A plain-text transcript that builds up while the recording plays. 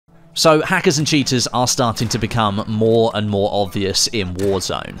So hackers and cheaters are starting to become more and more obvious in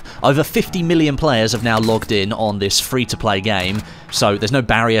Warzone. Over 50 million players have now logged in on this free-to-play game, so there's no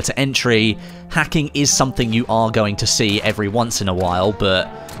barrier to entry. Hacking is something you are going to see every once in a while, but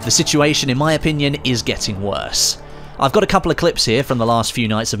the situation, in my opinion, is getting worse. I've got a couple of clips here from the last few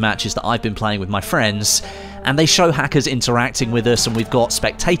nights of matches that I've been playing with my friends, and they show hackers interacting with us, and we've got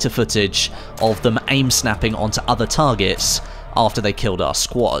spectator footage of them aim snapping onto other targets after they killed our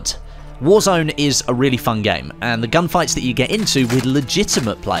squad. Warzone is a really fun game, and the gunfights that you get into with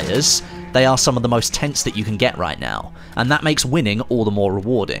legitimate players, they are some of the most tense that you can get right now, and that makes winning all the more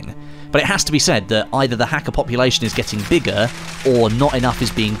rewarding. But it has to be said that either the hacker population is getting bigger, or not enough is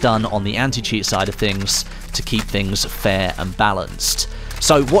being done on the anti-cheat side of things to keep things fair and balanced.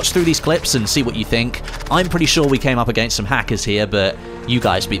 So watch through these clips and see what you think. I'm pretty sure we came up against some hackers here, but you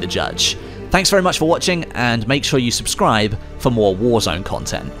guys be the judge. Thanks very much for watching, and make sure you subscribe for more Warzone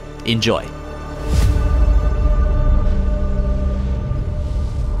content. Enjoy.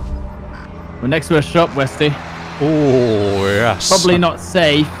 We're next to a shop, Westie. Oh, yes. Probably not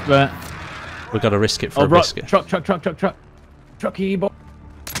safe, but... We've got to risk it for a biscuit. Truck. Trucky boy.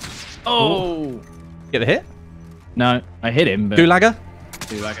 Oh! Get the hit? No, I hit him, but... Gulagger?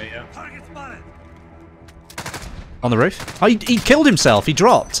 Gulagger, yeah. On the roof? Oh, he killed himself. He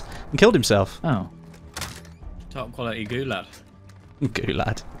dropped and killed himself. Oh. Top quality gulad.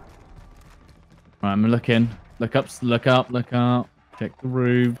 Gulad. Right, I'm looking. Look up, look up. Check the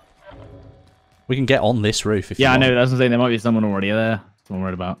roof. We can get on this roof if you want. want. I know. That's what I'm saying. There might be someone already there. That's what I'm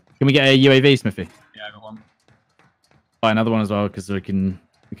worried about. Can we get a UAV, Smithy? Yeah, I got one. Buy another one as well, because we can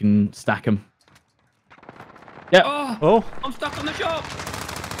stack them. Yeah. Oh! I'm stuck on the shop!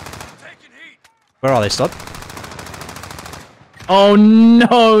 Where are they, Stod? Oh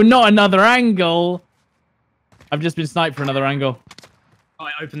no, not another angle. I've just been sniped for another angle. Oh,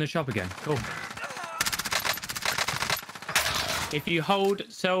 I opened the shop again. Cool. If you hold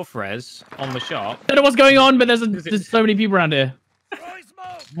self-res on the shop... I don't know what's going on, but there's so many people around here.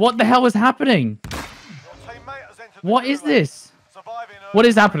 What the hell is happening? What is this? What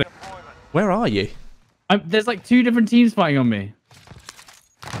is happening? Where are you? There's like 2 different teams fighting on me.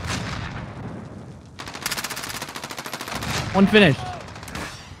 One finished.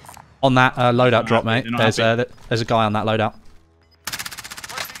 On that loadout drop, mate. There's a guy on that loadout.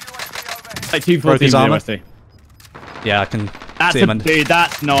 Like 2 full teams there, Westie. Yeah, I can that's see him. Dude,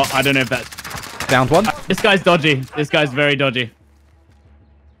 that's not... I don't know if that's... Downed one. This guy's dodgy. This guy's very dodgy.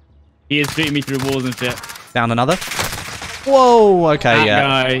 He is shooting me through walls and shit. Down another. Whoa, okay, that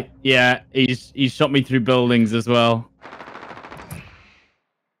guy, yeah, he's shot me through buildings as well.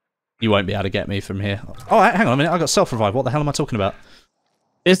 You won't be able to get me from here. Oh, hang on a minute. I got self-revive. What the hell am I talking about?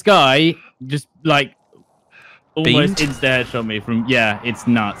 This guy just, like, almost Beamed? insta-headshot me from... Yeah, it's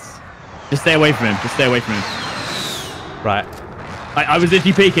nuts. Just stay away from him. Just stay away from him. Right. I was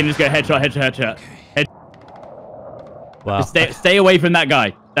literally peeking and just go headshot. Wow. Just stay away from that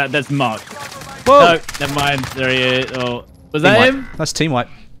guy. That's Mark. Whoa! No, never mind. There he is. Oh, was that him? That's team wipe.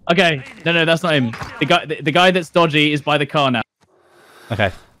 Okay. No, that's not him. The guy that's dodgy is by the car now.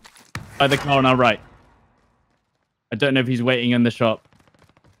 Okay. By the car on our right. I don't know if he's waiting in the shop.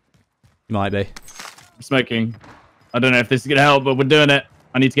 Might be. I'm smoking. I don't know if this is gonna help, but we're doing it.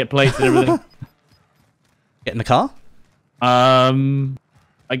 I need to get plates and everything. Get in the car? I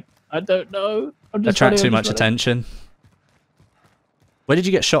don't know. I'm just Attract too much attention. Where did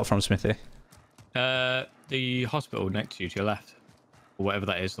you get shot from, Smithy? The hospital next to you, to your left. Or whatever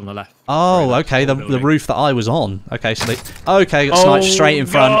that is on the left. Oh, okay. The roof that I was on. Okay, so they... Okay, got sniped straight in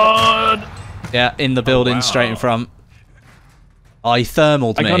front. God. Yeah, in the building, straight in front. Oh, he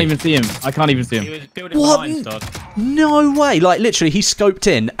thermaled me. I can't even see him. He was building behind, Todd. No way. Like, literally, he scoped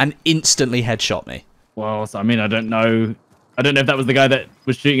in and instantly headshot me. Well, I mean, I don't know. I don't know if that was the guy that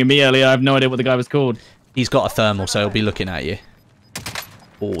was shooting at me earlier. I have no idea what the guy was called. He's got a thermal, so he'll be looking at you.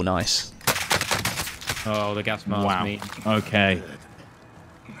 Oh, nice. Oh, the gas mask. Wow. Me. Okay.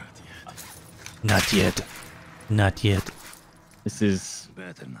 Not yet. Not yet. This is...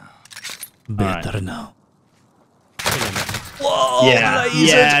 Better now. Better now. Whoa!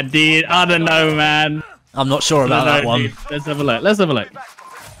 Yeah, dude. I don't know, man. I'm not sure about that one. Dude. Let's have a look. Let's have a look.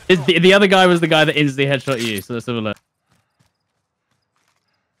 The other guy was the guy that instantly headshot you, so let's have a look.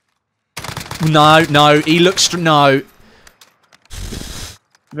 No. He looks... No.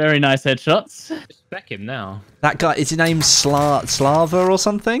 Very nice headshots. Spec him now. That guy... Is his name Slava or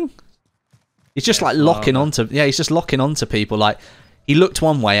something? He's just like locking onto... Yeah, he's just locking onto people. Like, he looked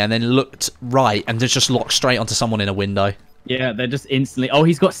one way and then looked right and just locked straight onto someone in a window. Yeah, they're just instantly... Oh,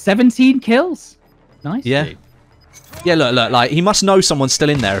 he's got 17 kills. Nice. Yeah. Dude. Yeah, look, like, he must know someone's still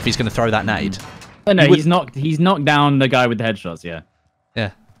in there if he's going to throw that nade. Oh, no, he's knocked down the guy with the headshots, yeah.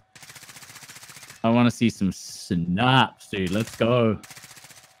 Yeah. I want to see some snaps, dude. Let's go.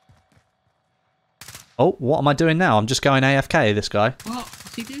 Oh, what am I doing now? I'm just going AFK, this guy.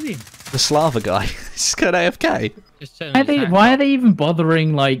 What's he doing? The Slava guy. He's just going AFK. Why are they even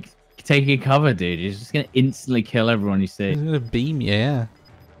bothering, like, taking cover, dude? He's just going to instantly kill everyone you see. He's going to beam you, yeah.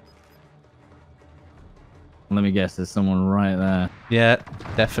 Let me guess, there's someone right there. Yeah,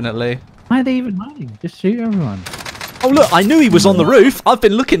 definitely. Why are they even hiding? Just shoot everyone. Oh, look, I knew he was on the roof. I've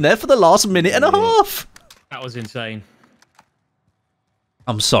been looking there for the last minute and a half. That was insane.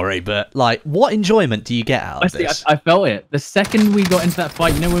 I'm sorry, but, like, what enjoyment do you get out of this? I felt it. The second we got into that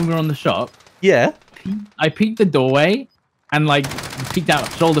fight, you know when we were on the shop? Yeah. I peeked the doorway and, like, peeked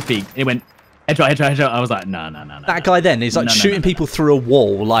out, shoulder peek. It went, headshot. I was like, no. That guy then is, like, shooting people through a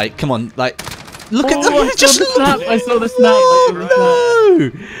wall. Like, come on, like, look at that. I saw the snap.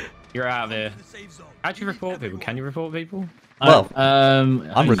 Oh, no. You're out of here. How do you report people? Can you report people? Well,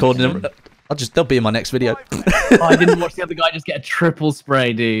 I'm recording them. They'll be in my next video. I didn't watch the other guy just get a triple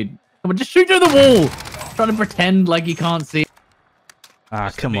spray, dude. Come on, just shoot through the wall. Trying to pretend like you can't see.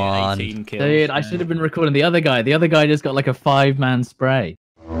 Ah, come on. Dude, I should have been recording the other guy. The other guy just got like a 5-man spray.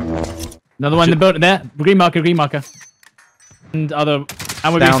 Another one in the building there. Green marker. And we're being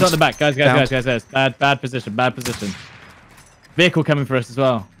shot in the back. Guys. Bad position. Vehicle coming for us as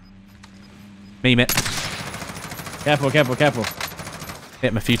well. Meme it. Careful. Hit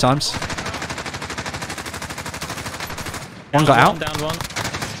him a few times. One got out. Down one.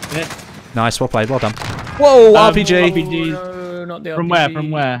 Nice, well played, well done. Whoa, RPG. No, not the RPG.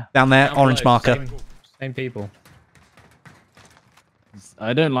 From where? Down there, orange marker. Same people.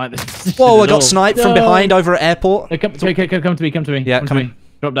 I don't like this. Whoa, I got sniped from behind over at airport. Come to me. Yeah, come in.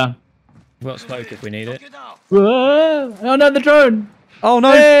 Drop down. We've got smoke if we need it. Whoa. Oh no, the drone. Oh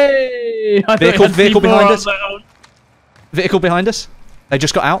no. Hey! Vehicle behind us. Vehicle behind us. They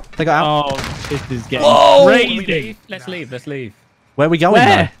just got out. They got out. Oh, this is getting crazy. Let's leave. Where are we going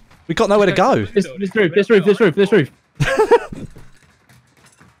though? We got nowhere to go. This roof.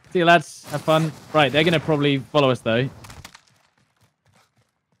 See you lads, have fun. Right, they're gonna probably follow us though.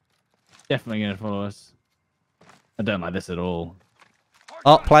 Definitely gonna follow us. I don't like this at all.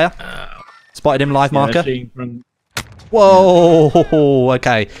 Oh, player. Spotted him, live marker. From... Whoa,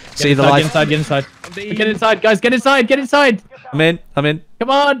 okay. See the live. Get inside. Get inside, guys, get inside. I'm in. Come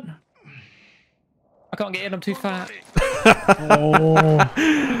on. I can't get in, I'm too fat. Oh.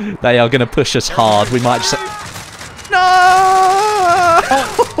 They are going to push us hard. We might just... No!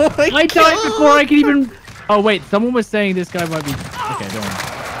 Oh I died before I could even... Oh, wait. Someone was saying this guy might be... Okay, don't worry.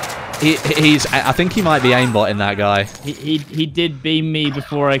 I think he might be aimbotting that guy. He did beam me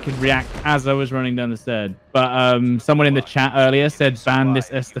before I could react as I was running down the stairs. But someone in the chat earlier said ban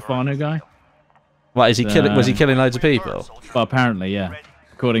this Estefano guy. What, is he killing? Was he killing loads of people? Well, apparently, yeah.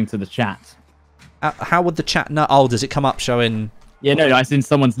 According to the chat. How would the chat know? Oh, does it come up showing? Yeah, no, I seen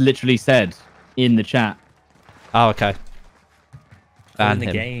someone's literally said in the chat. Oh, okay. Ban the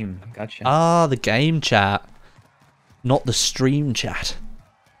him. Game. Gotcha. Ah, the game chat, not the stream chat.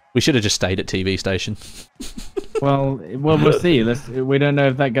 We should have just stayed at TV station. well, we'll see. We don't know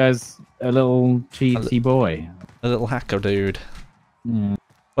if that guy's a little cheaty boy. A little hacker dude. Yeah.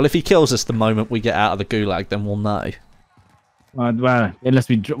 Well, if he kills us the moment we get out of the gulag, then we'll know. Well, unless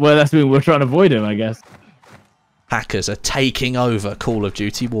we're trying to avoid him, I guess. Hackers are taking over Call of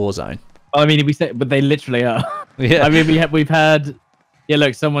Duty Warzone. I mean, but they literally are. Yeah. I mean, we've had. Yeah,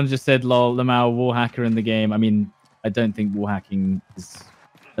 look, someone just said, "Lol, Lamau wall hacker in the game." I mean, I don't think wall hacking is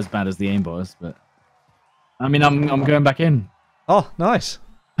as bad as the aimbot is, but I mean, I'm going back in. Oh, nice.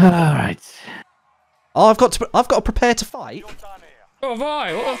 All right. Oh, I've got to prepare to fight. Oh,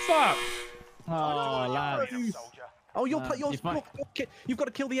 why? What the fuck? Oh, lads. Oh, you've got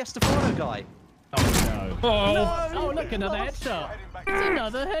to kill the Estefano guy. Oh, no. Oh, No! Oh, look, another headshot. It's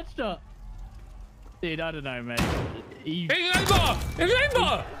another headshot. Dude, I don't know, mate. He's an aimbot! He's an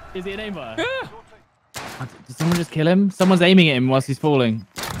aimbot! Is he an aimbot? Yeah! Did someone just kill him? Someone's aiming at him whilst he's falling.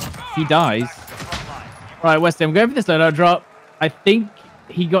 He dies. Right, Westie, I'm going for this loadout drop. I think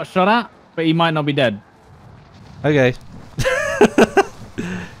he got shot at, but he might not be dead. Okay.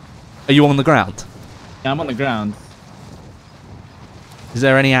 Are you on the ground? Yeah, I'm on the ground. Is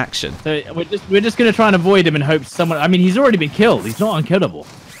there any action? So we're just gonna try and avoid him and hope someone. I mean, he's already been killed. He's not unkillable.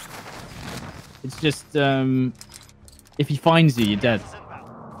 It's just if he finds you, you're dead.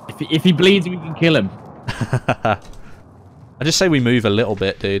 If he bleeds, we can kill him. I just say we move a little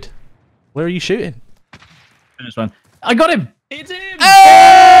bit, dude. Where are you shooting? Finish one. I got him. It's him!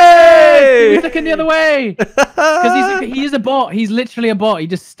 Hey! Hey! He's looking the other way. Because he is a bot. He's literally a bot. He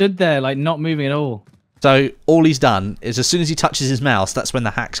just stood there, like, not moving at all. So all he's done is as soon as he touches his mouse, that's when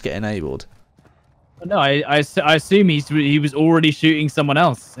the hacks get enabled. No, I assume he was already shooting someone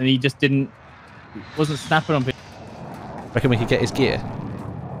else, and he just wasn't snapping on people. Reckon we could get his gear?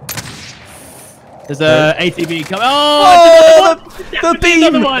 There's a ATV coming. Oh! The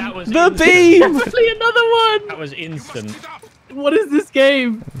beam! The beam! Definitely another one! That was instant. What is this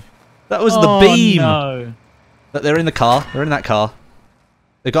game? That was the beam! No. They're in the car. They're in that car.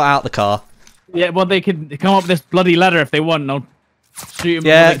 They got out the car. Yeah, well, they could come up this bloody ladder if they want, and I'll shoot them.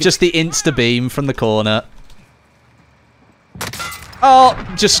 Yeah, just the insta beam from the corner.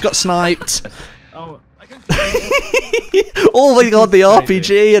 Oh, just got sniped. Oh, Oh my god, the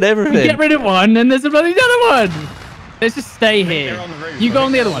RPG and everything. get rid of one, and there's a bloody other one. Let's just stay here. You go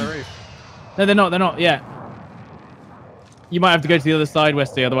on the other one. No, they're not. They're not. Yeah. You might have to go to the other side,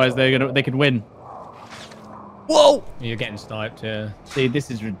 Westie. Otherwise, they could win. Whoa! You're getting sniped, yeah. See, this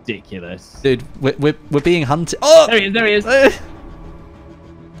is ridiculous. Dude, we're being hunted. Oh! There he is. There he is.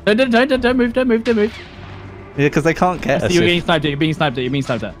 Don't move. Don't move. Don't move. Yeah, because they can't get us. You're getting sniped at. You're being sniped at. You're being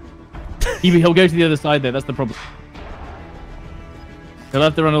sniped at. He'll go to the other side there. That's the problem. He'll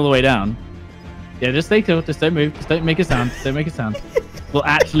have to run all the way down. Yeah, just stay still. Just don't move. Just don't make a sound. Just don't make a sound. We'll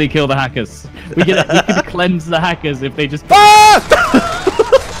actually kill the hackers. We can cleanse the hackers if they just. Ah!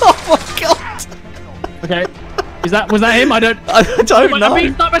 Oh my god! Okay. Was that him? I don't know. I'm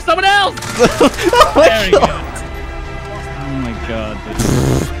being sniped by someone else. Oh my There we god! go. Oh my god.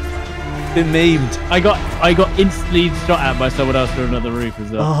 Dude. Been memed. I got instantly shot at by someone else through another roof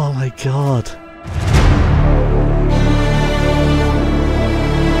as well. Oh my god.